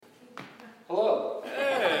Hello.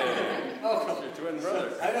 Hey! Oh, It's your twin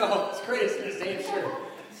brother. I know, it's great. It's the same shirt.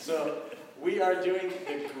 So, we are doing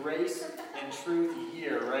the Grace and Truth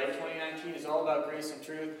year, right? 2019 is all about grace and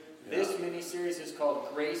truth. Yeah. This mini-series is called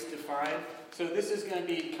Grace Defined. So this is going to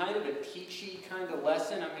be kind of a teachy kind of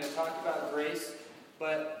lesson. I'm going to talk about grace,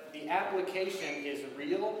 but the application is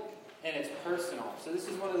real and it's personal. So this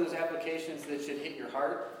is one of those applications that should hit your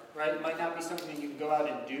heart, right? It might not be something that you can go out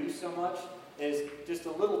and do so much. Is just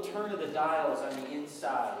a little turn of the dials on the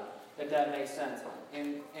inside, if that makes sense,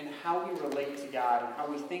 in how we relate to God and how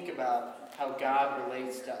we think about how God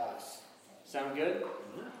relates to us. Sound good?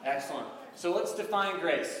 Mm-hmm. Excellent. So let's define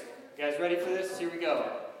grace. You guys ready for this? Here we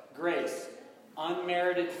go. Grace,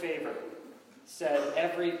 unmerited favor, said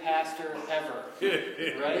every pastor ever.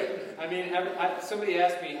 Right? I mean, somebody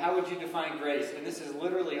asked me, how would you define grace? And this is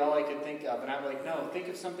literally all I could think of. And I'm like, no, think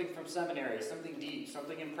of something from seminary, something deep,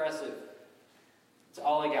 something impressive. It's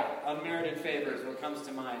all I got. Unmerited favor is what comes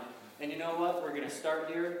to mind. And you know what? We're going to start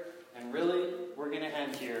here, and really, we're going to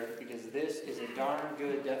end here, because this is a darn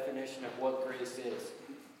good definition of what grace is.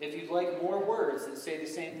 If you'd like more words that say the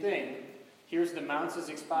same thing, here's the Mounce's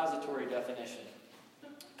expository definition.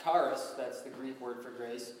 Charis, that's the Greek word for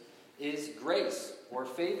grace, is grace or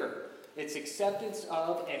favor. It's acceptance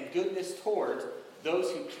of and goodness towards those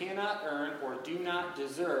who cannot earn or do not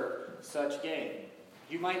deserve such gain.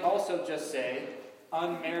 You might also just say,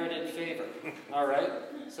 unmerited favor. All right?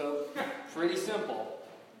 So, pretty simple.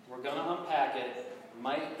 We're going to unpack it.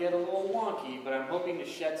 Might get a little wonky, but I'm hoping to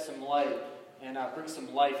shed some light and bring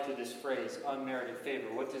some life to this phrase, unmerited favor.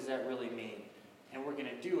 What does that really mean? And we're going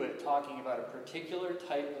to do it talking about a particular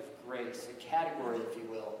type of grace, a category, if you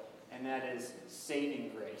will, and that is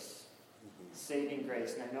saving grace. Saving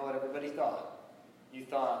grace. And I know what everybody thought. You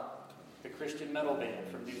thought the Christian metal band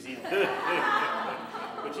from New Zealand,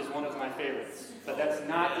 which is one of my favorites. But that's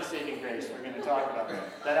not the saving grace we're going to talk about.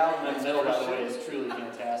 That album in the middle, by the way, is truly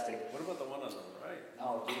fantastic. What about the one on the right?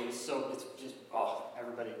 Oh, dude, it's just,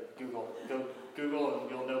 everybody, Google. Go Google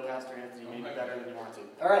and you'll know Pastor Anthony maybe better than you want to.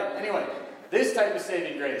 All right, anyway, this type of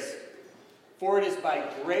saving grace. For it is by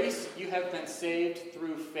grace you have been saved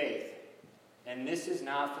through faith. And this is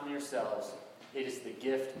not from yourselves. It is the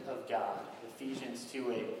gift of God. Ephesians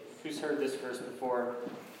 2:8. Who's heard this verse before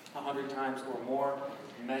 100 times or more?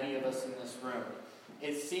 Many of us in this room.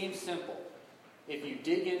 It seems simple. If you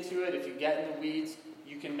dig into it, if you get in the weeds,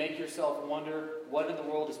 you can make yourself wonder, what in the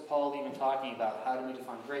world is Paul even talking about? How do we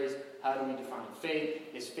define grace? How do we define faith?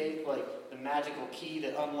 Is faith like the magical key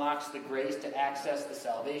that unlocks the grace to access the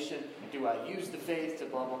salvation? Do I use the faith to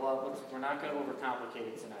blah, blah, blah? We're not going to overcomplicate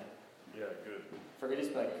it tonight. Yeah, good. For it is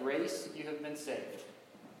by grace you have been saved.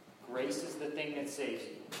 Grace is the thing that saves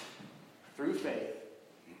you. Through faith.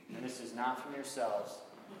 And this is not from yourselves.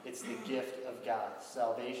 It's the gift of God.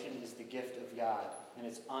 Salvation is the gift of God. And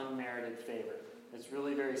it's unmerited favor. It's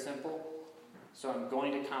really very simple. So I'm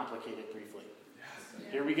going to complicate it briefly.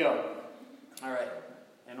 Here we go. All right.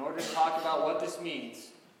 In order to talk about what this means,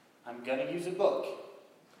 I'm going to use a book.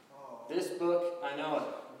 This book, I know it.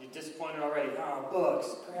 You're disappointed already. Oh,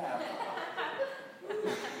 books. Crap.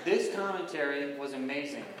 This commentary was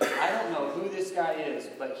amazing. I don't know who this guy is,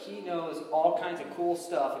 but he knows all kinds of cool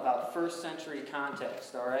stuff about first century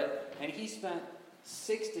context, all right? And he spent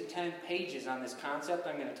 6 to 10 pages on this concept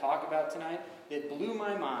I'm going to talk about tonight that blew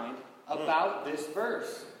my mind about this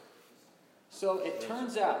verse. So it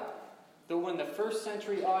turns out that when the first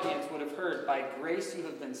century audience would have heard, by grace you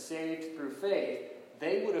have been saved through faith,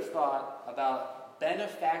 they would have thought about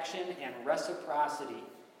benefaction and reciprocity.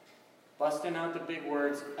 Busting out the big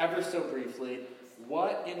words ever so briefly.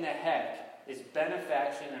 What in the heck is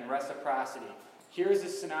benefaction and reciprocity? Here's a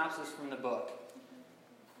synopsis from the book.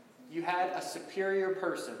 You had a superior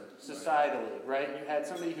person, societally, right? You had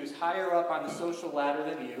somebody who's higher up on the social ladder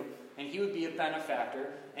than you, and he would be a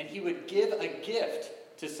benefactor, and he would give a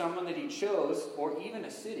gift to someone that he chose, or even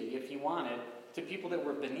a city, if he wanted, to people that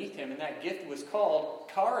were beneath him, and that gift was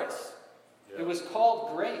called charis. Yeah. It was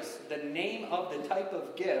called grace. The name of the type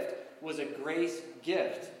of gift was a grace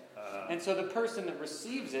gift. And so the person that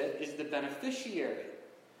receives it is the beneficiary.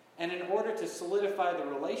 And in order to solidify the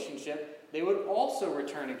relationship, they would also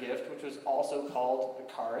return a gift, which was also called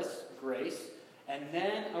the charis, grace, and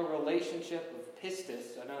then a relationship of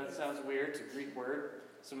pistis, I know that sounds weird, it's a Greek word,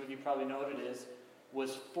 some of you probably know what it is,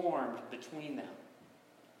 was formed between them.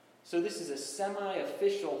 So this is a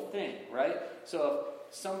semi-official thing, right? So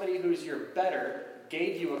if somebody who's your better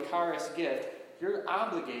gave you a charis gift, you're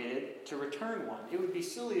obligated to return one. It would be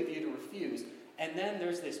silly of you to refuse. And then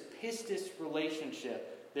there's this pistis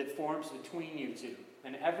relationship that forms between you two.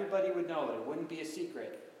 And everybody would know it. It wouldn't be a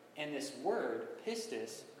secret. And this word,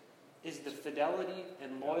 pistis, is the fidelity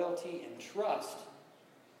and loyalty and trust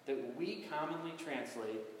that we commonly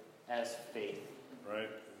translate as faith. Right.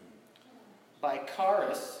 By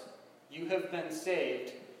charis, you have been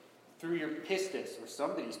saved through your pistis, or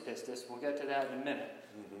somebody's pistis. We'll get to that in a minute.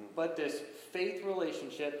 Mm-hmm. But this faith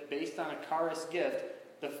relationship based on a charis gift,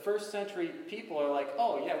 the first century people are like,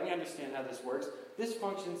 oh yeah, we understand how this works. This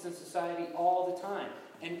functions in society all the time.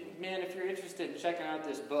 And man, if you're interested in checking out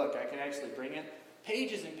this book, I can actually bring it.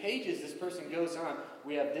 Pages and pages, this person goes on.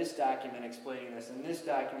 We have this document explaining this, and this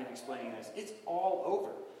document explaining this. It's all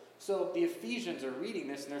over. So the Ephesians are reading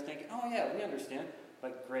this, and they're thinking, oh yeah, we understand.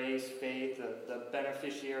 Like grace, faith, the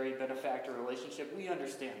beneficiary, benefactor relationship, we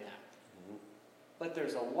understand that. Mm-hmm. But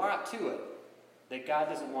there's a lot to it that God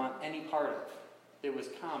doesn't want any part of. It was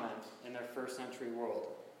common in their first century world.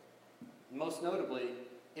 Most notably,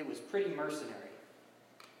 it was pretty mercenary.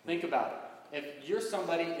 Think about it. If you're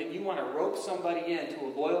somebody and you want to rope somebody into a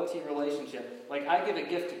loyalty relationship, like I give a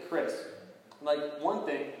gift to Chris. Like one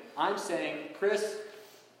thing, I'm saying, Chris,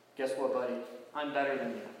 guess what, buddy? I'm better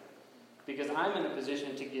than you. Because I'm in a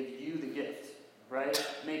position to give you the gift, right?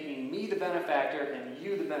 Making me the benefactor and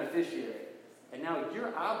you the beneficiary. And now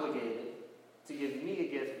you're obligated to give me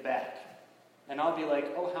a gift back. And I'll be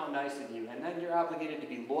like, oh, how nice of you. And then you're obligated to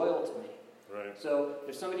be loyal to me. Right. So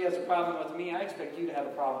if somebody has a problem with me, I expect you to have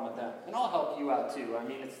a problem with them. And I'll help you out too. I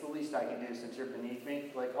mean, it's the least I can do since you're beneath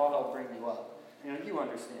me. Like, I'll help bring you up. You know, you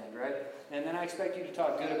understand, right? And then I expect you to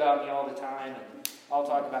talk good about me all the time, and I'll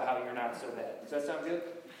talk about how you're not so bad. Does that sound good?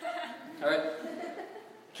 All right.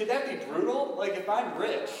 Could that be brutal? Like, if I'm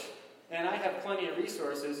rich and I have plenty of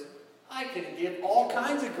resources, I can give all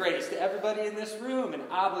kinds of grace to everybody in this room and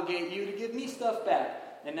obligate you to give me stuff back.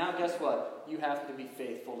 And now guess what? You have to be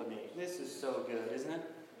faithful to me. This is so good, isn't it?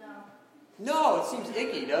 No, it seems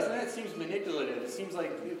icky, doesn't it? It seems manipulative. It seems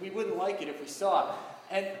like we wouldn't like it if we saw it.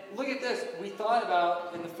 And look at this. We thought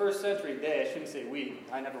about, in the first century, I shouldn't say we.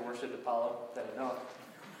 I never worshipped Apollo, that I know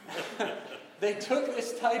of. They took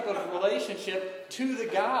this type of relationship to the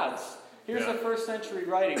gods. Here's a first century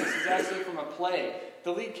writing. This is actually from a play.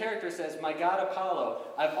 The lead character says, my god Apollo,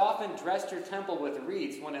 I've often dressed your temple with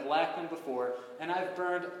wreaths when it lacked them before, and I've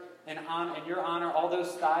burned in your honor all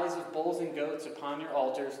those thighs of bulls and goats upon your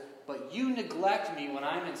altars, but you neglect me when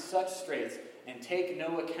I'm in such straits and take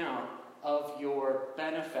no account of your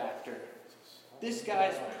benefactor. This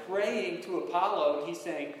guy's praying to Apollo, and he's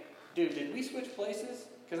saying, dude, did we switch places?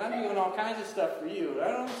 Because I'm doing all kinds of stuff for you, and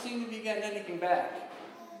I don't seem to be getting anything back.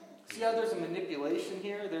 See how there's a manipulation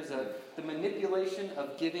here? There's the manipulation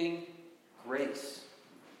of giving grace.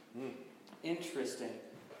 Interesting.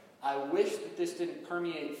 I wish that this didn't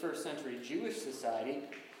permeate first century Jewish society,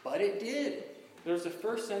 but it did. There's a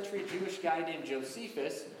first century Jewish guy named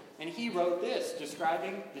Josephus, and he wrote this,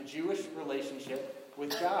 describing the Jewish relationship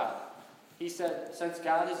with God. He said, since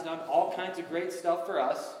God has done all kinds of great stuff for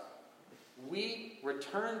us, we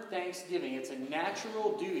return thanksgiving. It's a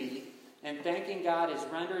natural duty, and thanking God is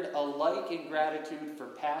rendered alike in gratitude for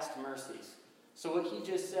past mercies. So what he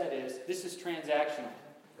just said is, this is transactional.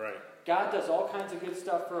 Right. God does all kinds of good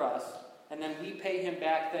stuff for us, and then we pay him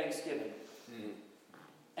back thanksgiving.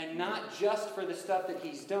 And not just for the stuff that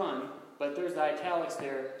he's done, but there's the italics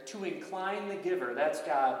there, to incline the giver, that's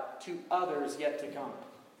God, to others yet to come.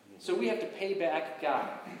 So we have to pay back God.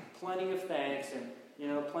 Plenty of thanks and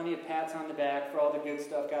plenty of pats on the back for all the good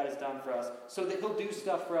stuff God has done for us, so that he'll do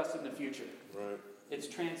stuff for us in the future. Right. It's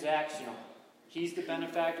transactional. He's the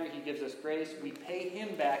benefactor. He gives us grace. We pay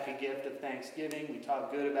him back a gift of thanksgiving. We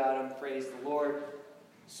talk good about him, praise the Lord,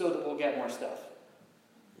 so that we'll get more stuff.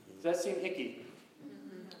 Does that seem icky?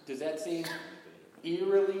 Does that seem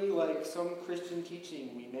eerily like some Christian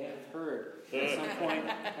teaching we may have heard at some point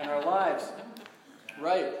in our lives?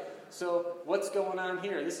 Right. So what's going on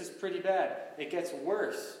here? This is pretty bad. It gets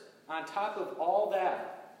worse. On top of all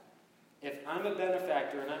that, if I'm a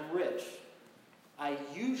benefactor and I'm rich, I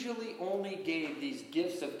usually only gave these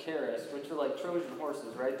gifts of charis, which are like Trojan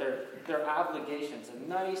horses, right? They're obligations, a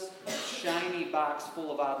nice, shiny box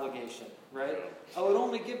full of obligation, right? I would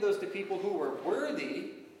only give those to people who were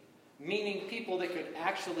worthy, meaning people that could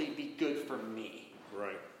actually be good for me.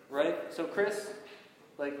 Right. Right? So Chris,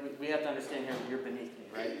 we have to understand here that you're beneath me,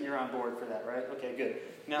 right? You're on board for that, right? Okay, good.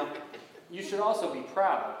 Now, you should also be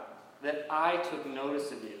proud that I took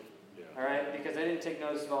notice of you, all right? Because I didn't take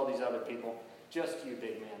notice of all these other people. Just you,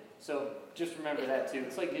 big man. So just remember that too.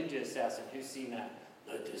 It's like Ninja Assassin. Who's seen that?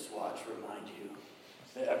 Let this watch remind you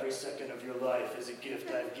that every second of your life is a gift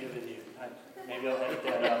I've given you. Maybe I'll edit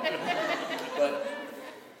that out. But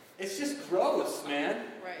it's just gross, man.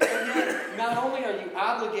 Right. And yet, not only are you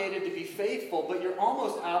obligated to be faithful, but you're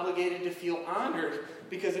almost obligated to feel honored.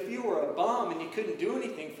 Because if you were a bum and you couldn't do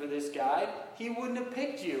anything for this guy, he wouldn't have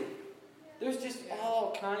picked you. There's just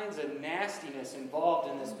all kinds of nastiness involved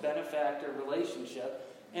in this benefactor relationship.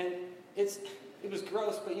 And it was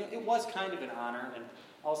gross, but it was kind of an honor. And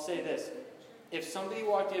I'll say this. If somebody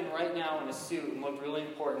walked in right now in a suit and looked really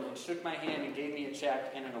important and shook my hand and gave me a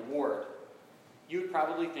check and an award, you would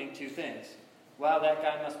probably think two things. Wow, that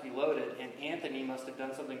guy must be loaded, and Anthony must have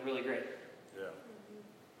done something really great. Yeah.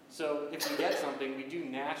 So if we get something, we do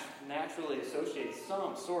naturally associate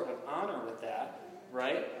some sort of honor with that,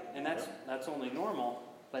 right? And that's only normal.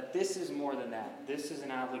 But this is more than that. This is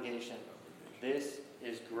an obligation. This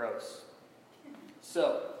is gross.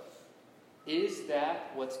 So, is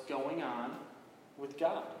that what's going on with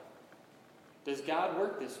God? Does God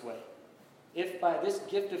work this way? If by this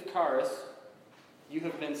gift of charis you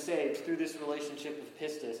have been saved through this relationship of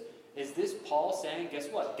pistis, is this Paul saying, guess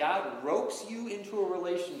what? God ropes you into a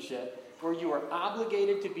relationship where you are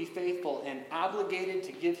obligated to be faithful and obligated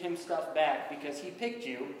to give him stuff back because he picked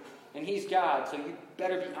you and he's God, so you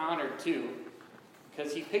better be honored too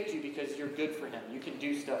because he picked you because you're good for him. You can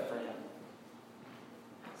do stuff for him.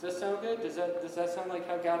 Does that sound good? Does that sound like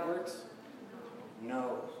how God works?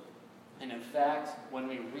 No. And in fact, when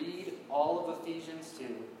we read all of Ephesians 2,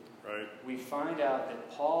 Right. we find out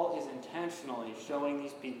that Paul is intentionally showing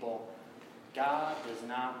these people God does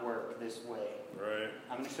not work this way. Right.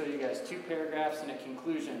 I'm going to show you guys 2 paragraphs and a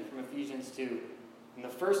conclusion from Ephesians 2. In the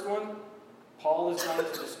first one, Paul is going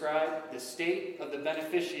to describe the state of the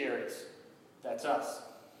beneficiaries. That's us.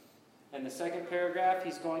 In the second paragraph,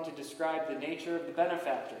 he's going to describe the nature of the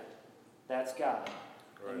benefactor. That's God.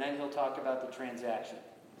 Right. And then he'll talk about the transaction.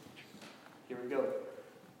 Here we go.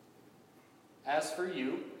 As for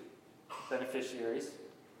you, beneficiaries,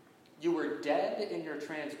 you were dead in your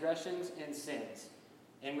transgressions and sins,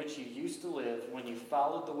 in which you used to live when you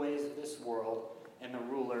followed the ways of this world and the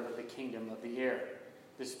ruler of the kingdom of the air,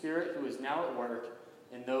 the spirit who is now at work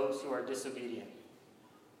in those who are disobedient.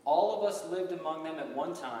 All of us lived among them at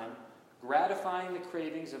one time, gratifying the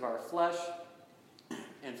cravings of our flesh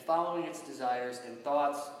and following its desires and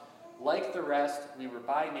thoughts. Like the rest, we were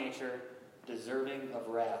by nature deserving of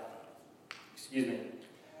wrath. Excuse me.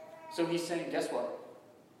 So he's saying, guess what?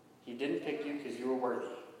 He didn't pick you because you were worthy.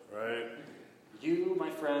 Right. You, my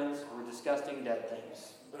friends, were disgusting dead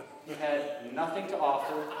things. You had nothing to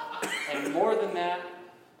offer. And more than that,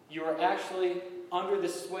 you were actually under the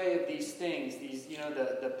sway of these things. These,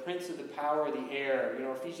 the prince of the power of the air.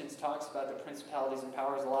 Ephesians talks about the principalities and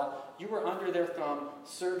powers a lot. You were under their thumb,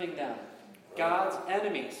 serving them. God's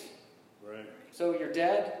enemies. Right. So you're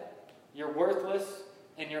dead, you're worthless,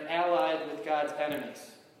 and you're allied with God's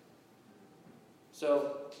enemies.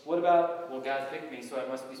 So, what about, well, God picked me, so I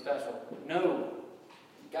must be special. No.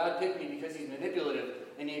 God picked me because he's manipulative,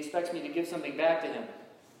 and he expects me to give something back to him.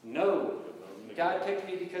 No. God picked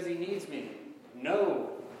me because he needs me.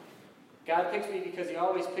 No. God picks me because he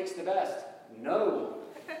always picks the best. No.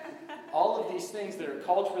 All of these things that are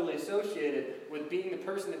culturally associated with being the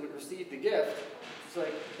person that would receive the gift, it's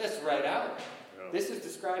like, that's right out. Yeah. This is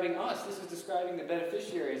describing us. This is describing the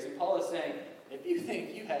beneficiaries. And Paul is saying, if you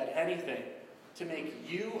think you had anything to make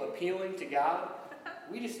you appealing to God,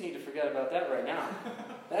 we just need to forget about that right now.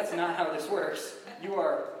 That's not how this works. You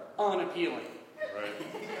are unappealing. Right.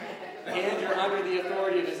 And you're under the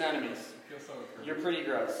authority of his enemies. You're pretty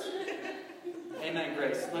gross. Amen,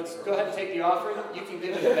 Grace. Let's go ahead and take the offering. You can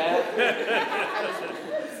give it the bag.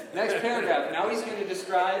 Next paragraph. Now he's going to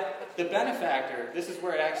describe the benefactor. This is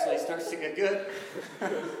where it actually starts to get good.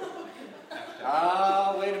 Wait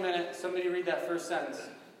a minute. Somebody read that first sentence.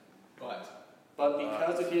 But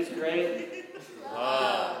because of his great...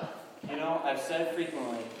 I've said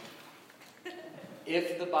frequently,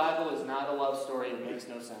 if the Bible is not a love story, it makes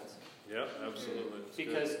no sense. Yeah, absolutely. It's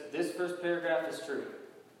Because good. this first paragraph is true.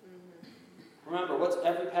 Remember, what's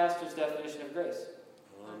every pastor's definition of grace?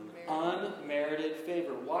 Unmerited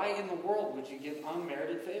favor. Why in the world would you give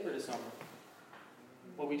unmerited favor to someone?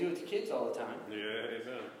 Well, we do it to kids all the time. Yeah,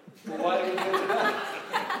 amen. Well, why do we do it to them?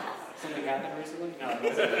 Something happened recently? No.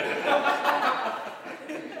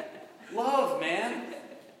 Love, man.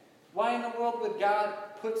 Why in the world would God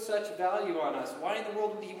put such value on us? Why in the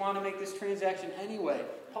world would he want to make this transaction anyway?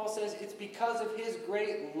 Paul says it's because of his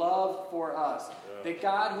great love for us. Yeah. That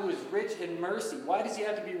God, who is rich in mercy. Why does he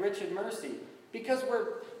have to be rich in mercy? Because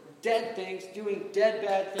we're dead things, doing dead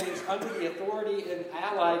bad things, under the authority and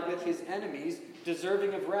allied with his enemies,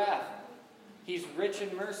 deserving of wrath. He's rich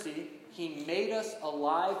in mercy. He made us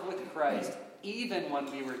alive with Christ, even when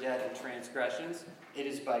we were dead in transgressions. It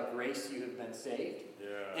is by grace you have been saved.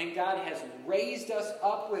 Yeah. And God has raised us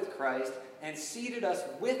up with Christ and seated us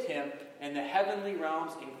with him in the heavenly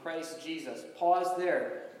realms in Christ Jesus. Pause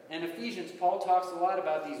there. In Ephesians, Paul talks a lot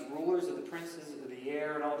about these rulers of the princes of the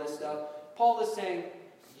air and all this stuff. Paul is saying,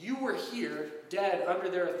 you were here, dead under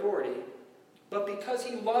their authority, but because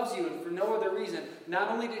he loves you and for no other reason, not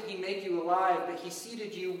only did he make you alive, but he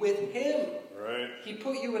seated you with him. Right. He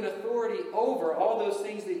put you in authority over all those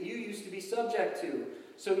things that you used to be subject to.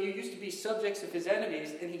 So you used to be subjects of his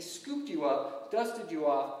enemies, and he scooped you up, dusted you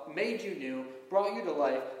off, made you new, brought you to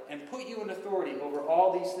life, and put you in authority over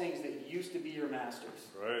all these things that used to be your masters.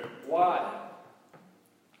 Right. Why?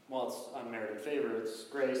 Well, it's unmerited favor, it's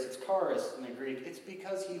grace, it's charis in the Greek. It's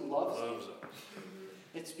because he loves us.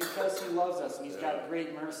 It's because he loves us, and he's got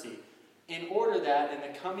great mercy. In order that in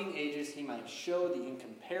the coming ages he might show the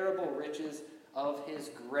incomparable riches of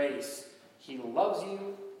his grace. He loves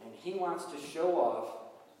you, and he wants to show off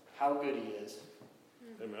how good he is.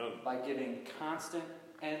 Amen. By giving constant,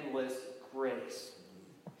 endless grace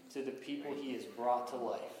to the people he has brought to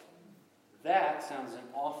life. That sounds an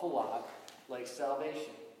awful lot like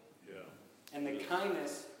salvation. Yeah. And the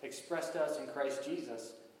kindness expressed to us in Christ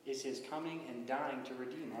Jesus is his coming and dying to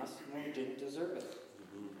redeem us when we didn't deserve it.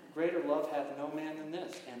 Greater love hath no man than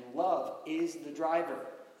this, and love is the driver.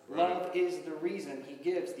 Right. Love is the reason he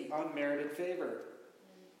gives the unmerited favor.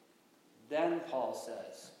 Then Paul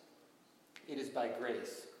says, it is by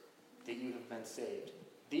grace that you have been saved.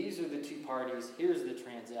 These are the two parties. Here's the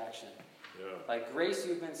transaction. Yeah. By grace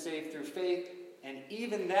you have been saved through faith, and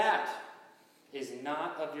even that is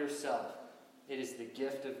not of yourself. It is the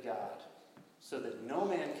gift of God, so that no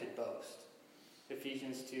man could boast.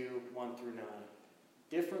 Ephesians 2, 1 through 9.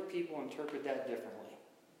 Different people interpret that differently.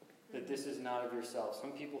 That this is not of yourself.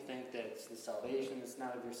 Some people think that it's the salvation that's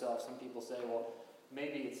not of yourself. Some people say, well,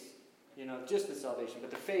 maybe it's, just the salvation.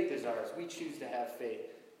 But the faith is ours. We choose to have faith.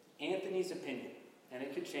 Anthony's opinion, and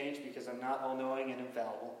it could change because I'm not all-knowing and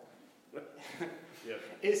infallible,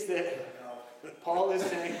 is that Paul is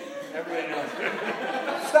saying, everybody knows.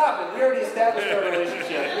 Stop it. We already established our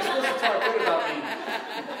relationship. You're supposed to talk good about me.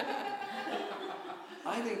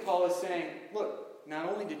 I think Paul is saying, look, not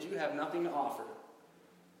only did you have nothing to offer,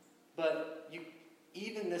 but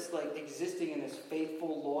even this existing in this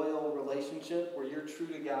faithful, loyal relationship where you're true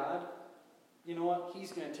to God, you know what?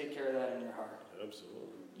 He's going to take care of that in your heart. Absolutely.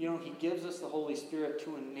 He gives us the Holy Spirit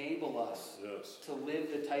to enable us to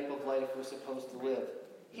live the type of life we're supposed to live.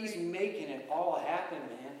 He's making it all happen,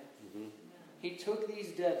 man. Mm-hmm. He took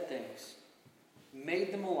these dead things,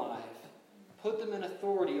 made them alive, put them in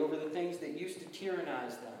authority over the things that used to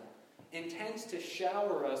tyrannize them, intends to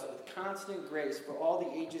shower us with constant grace for all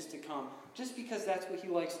the ages to come, just because that's what he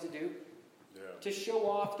likes to do. Yeah. To show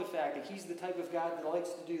off the fact that he's the type of God that likes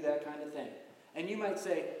to do that kind of thing. And you might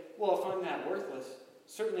say, well, if I'm that worthless,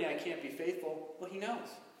 certainly I can't be faithful. Well, he knows.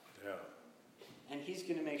 Yeah. And he's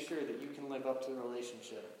going to make sure that you can live up to the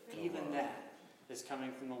relationship. Even that is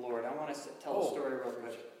coming from the Lord. I want to tell a story real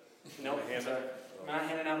quick. No, sorry. I'm not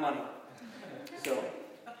handing out money. So,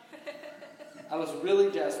 I was really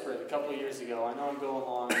desperate a couple of years ago. I know I'm going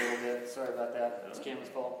long a little bit. Sorry about that. It's Cameron's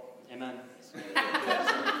fault. Amen.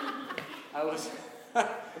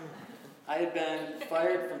 I had been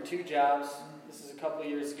fired from 2 jobs. This is a couple of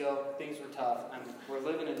years ago. Things were tough. We're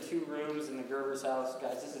living in 2 rooms in the Gerber's house.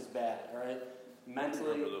 Guys, this is bad, all right?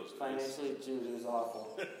 Mentally, financially, dude, it was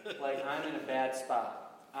awful. I'm in a bad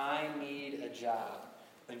spot. I need a job.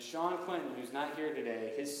 And Sean Clinton, who's not here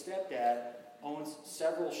today, his stepdad owns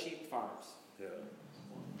several sheep farms. Yeah.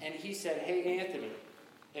 And he said, hey, Anthony,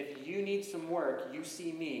 if you need some work, you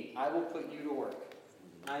see me. I will put you to work.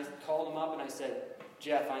 And I called him up and I said,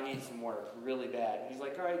 Jeff, I need some work really bad. And he's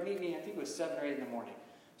like, all right, meet me. I think it was 7 or 8 in the morning.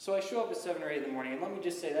 So I show up at 7 or 8 in the morning. And let me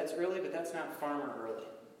just say, that's early, but that's not farmer early.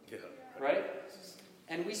 Yeah. Right?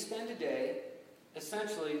 And we spend a day,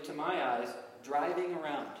 essentially, to my eyes, driving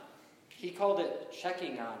around. He called it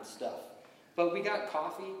checking on stuff. But we got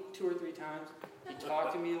coffee 2 or 3 times. He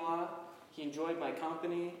talked to me a lot. He enjoyed my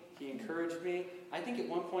company. He encouraged me. I think at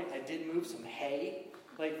one point I did move some hay,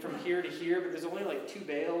 from here to here, but there's only 2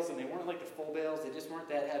 bales, and they weren't the full bales. They just weren't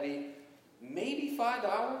that heavy. Maybe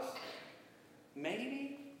 $5.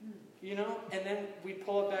 Maybe. And then we'd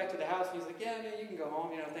pull it back to the house, and he's like, yeah, you can go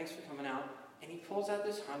home. Thanks for coming out. And he pulls out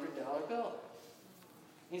this $100 bill.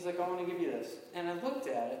 And he's like, I want to give you this. And I looked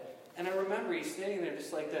at it, and I remember he's standing there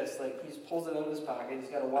just like this. He pulls it out of his pocket.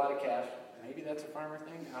 He's got a wad of cash. Maybe that's a farmer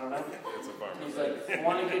thing. I don't know. It's a farmer. He's like, I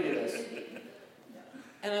want to give you this.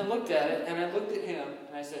 And I looked at it, and I looked at him,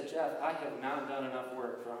 and I said, Jeff, I have not done enough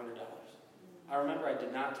work for $100. I remember I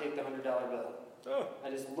did not take the $100 bill. Oh. I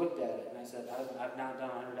just looked at it, and I said, I've not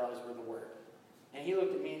done $100 worth of work. And he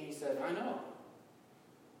looked at me and he said, I know.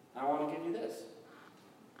 I want to give you this.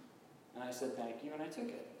 And I said, thank you, and I took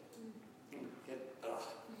it.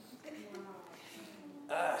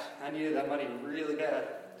 I needed that money really bad.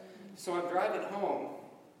 So I'm driving home.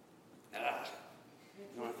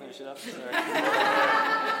 You want to finish it up? Sorry.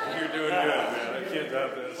 You're doing good, man. I can't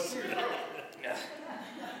have this.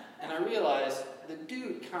 And I realized the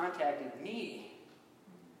dude contacted me.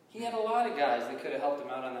 He had a lot of guys that could have helped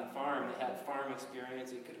him out on that farm. They had farm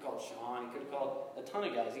experience. He could have called Sean. He could have called a ton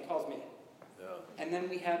of guys. He calls me. Yeah. And then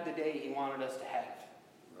we have the day he wanted us to have.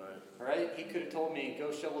 Right? He could have told me,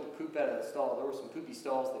 go shovel the poop out of the stall. There were some poopy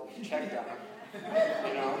stalls that we checked on.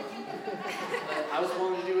 You know? I was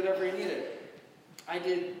willing to do whatever he needed. I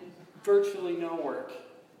did virtually no work.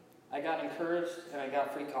 I got encouraged and I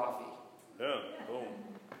got free coffee. Yeah, boom.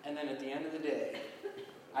 And then at the end of the day,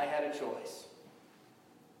 I had a choice.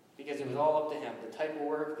 Because it was all up to him. The type of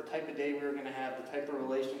work, the type of day we were going to have, the type of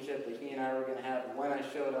relationship that he and I were going to have. And when I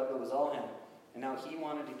showed up, it was all him. And now he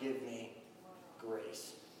wanted to give me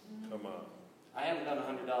grace. Come on. I haven't done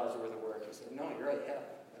 $100 worth of work. He said, no, you're right, yeah,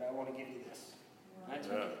 but I want to give you this. And I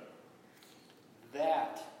took it.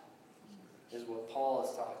 That is what Paul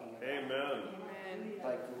is talking about. Amen.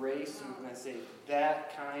 By grace, I'm going to say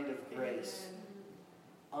that kind of grace.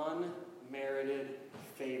 Unmerited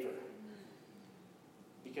favor.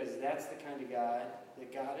 Because that's the kind of God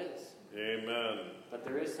that God is. Amen. But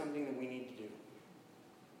there is something that we need to do.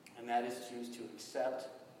 And that is choose to accept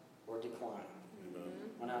or decline. Amen.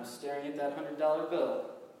 When I was staring at that $100 bill,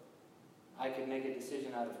 I could make a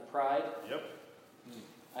decision out of pride. Yep.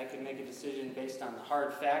 I could make a decision based on the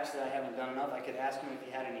hard facts that I haven't done enough. I could ask him if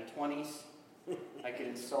he had any 20s. I could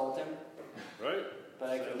insult him. Right. But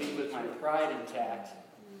I could leave with my pride intact.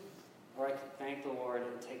 Or I could thank the Lord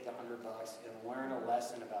and take the $100 and learn a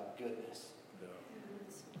lesson about goodness. Yeah.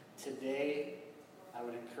 Today, I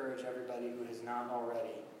would encourage everybody who has not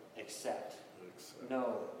already, accept.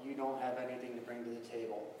 No, you don't have anything to bring to the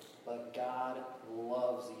table, but God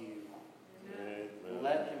loves you. Amen.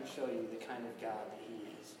 Let him show you the kind of God that he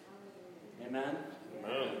is. Amen?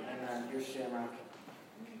 Amen. Amen. Here's Shamrock.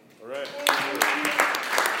 All right.